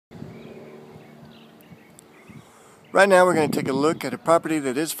Right now we're going to take a look at a property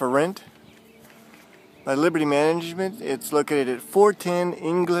that is for rent by Liberty Management. It's located at 410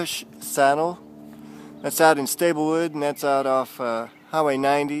 English Saddle. That's out in Stablewood, and that's out off Highway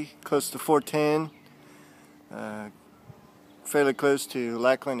 90, close to 410. Fairly close to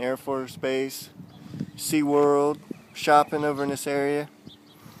Lackland Air Force Base, SeaWorld, shopping over in this area.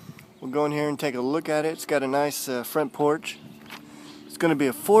 We'll go in here and take a look at it. It's got a nice front porch. It's going to be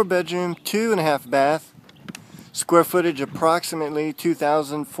a 4-bedroom, 2.5 bath. Square footage approximately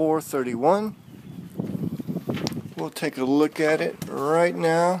 2,431. We'll take a look at it right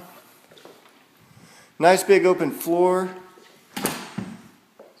now. Nice big open floor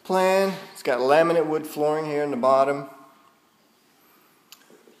plan. It's got laminate wood flooring here in the bottom.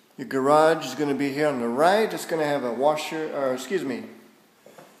 Your garage is going to be here on the right. It's going to have a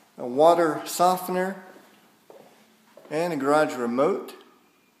a water softener and a garage remote.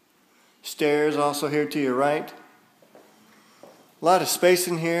 Stairs also here to your right. A lot of space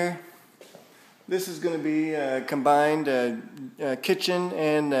in here. This is going to be a combined kitchen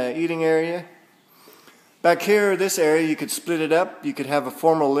and eating area. Back here, this area, you could split it up. You could have a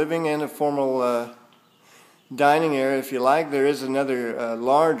formal living and a formal dining area if you like. There is another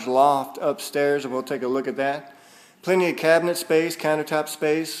large loft upstairs, and we'll take a look at that. Plenty of cabinet space, countertop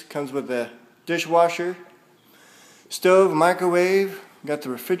space. Comes with a dishwasher, stove, microwave. Got the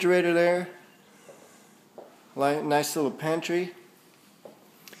refrigerator there. Nice little pantry.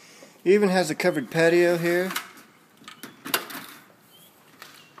 Even has a covered patio here.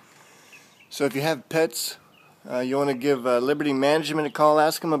 So if you have pets, you want to give Liberty Management a call,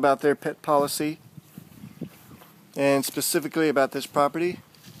 ask them about their pet policy and specifically about this property.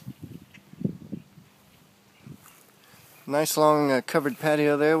 Nice long covered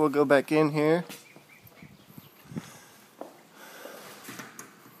patio there. We'll go back in here.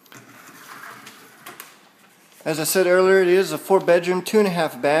 As I said earlier, it is a 4-bedroom,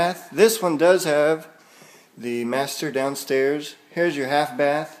 2.5 bath. This one does have the master downstairs. Here's your half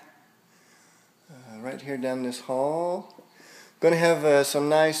bath. Right here down this hall. Going to have some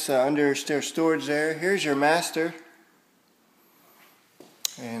nice understair storage there. Here's your master.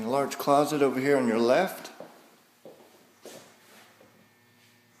 And a large closet over here on your left.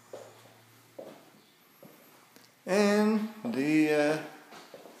 And the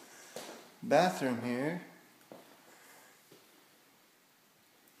bathroom here.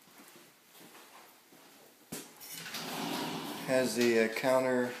 Has the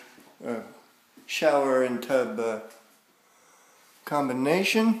counter, shower and tub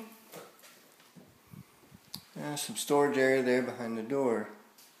combination. And some storage area there behind the door.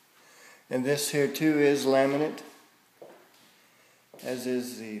 And this here too is laminate, as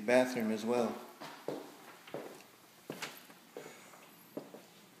is the bathroom as well.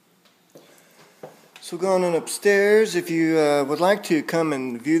 So going on upstairs, if you would like to come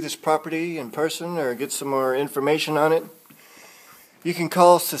and view this property in person or get some more information on it, you can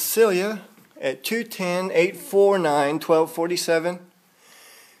call Cecilia at 210-849-1247.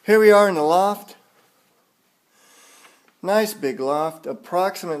 Here we are in the loft. Nice big loft,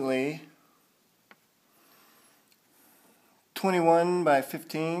 approximately 21 by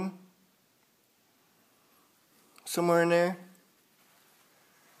 15. Somewhere in there.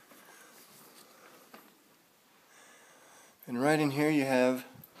 And right in here you have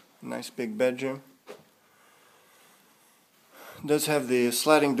a nice big bedroom. It does have the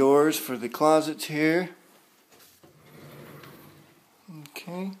sliding doors for the closets here.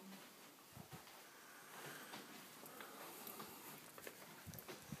 Okay.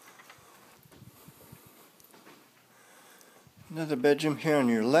 Another bedroom here on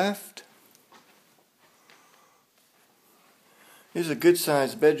your left. These are good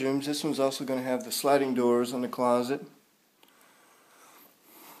sized bedrooms. This one's also going to have the sliding doors on the closet.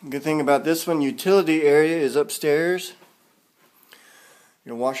 Good thing about this one, utility area is upstairs.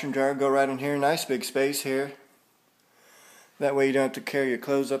 Your washer and dryer go right in here. Nice big space here. That way you don't have to carry your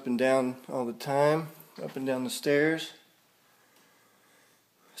clothes up and down all the time, up and down the stairs.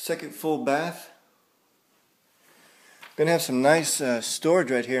 Second full bath. Going to have some nice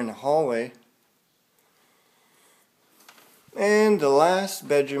storage right here in the hallway. And the last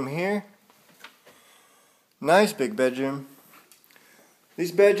bedroom here. Nice big bedroom.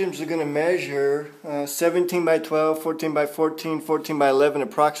 These bedrooms are going to measure 17 by 12, 14 by 14, 14 by 11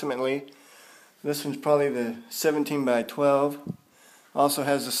 approximately. This one's probably the 17 by 12. Also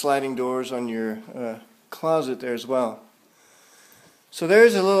has the sliding doors on your closet there as well. So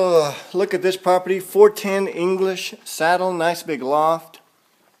there's a little look at this property. 410 English Saddle, nice big loft.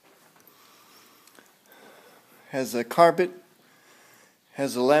 Has a carpet,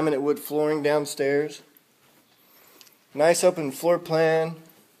 has a laminate wood flooring downstairs. Nice open floor plan.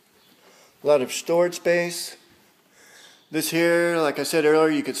 A lot of storage space. This here, like I said earlier,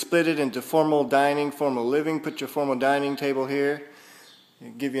 you could split it into formal dining, formal living. Put your formal dining table here.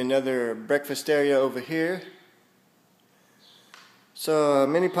 Give you another breakfast area over here. So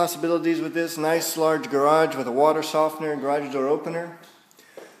many possibilities with this. Nice large garage with a water softener, garage door opener.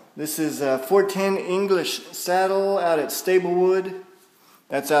 This is 410 English Saddle out at Stablewood.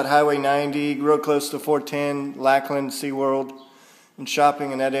 That's out Highway 90, real close to 410, Lackland, SeaWorld, and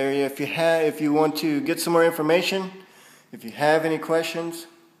shopping in that area. If you want to get some more information, if you have any questions,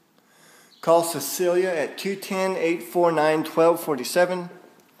 call Cecilia at 210-849-1247.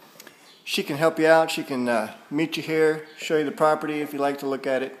 She can help you out. She can meet you here, show you the property if you'd like to look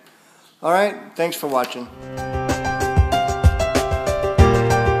at it. All right, thanks for watching.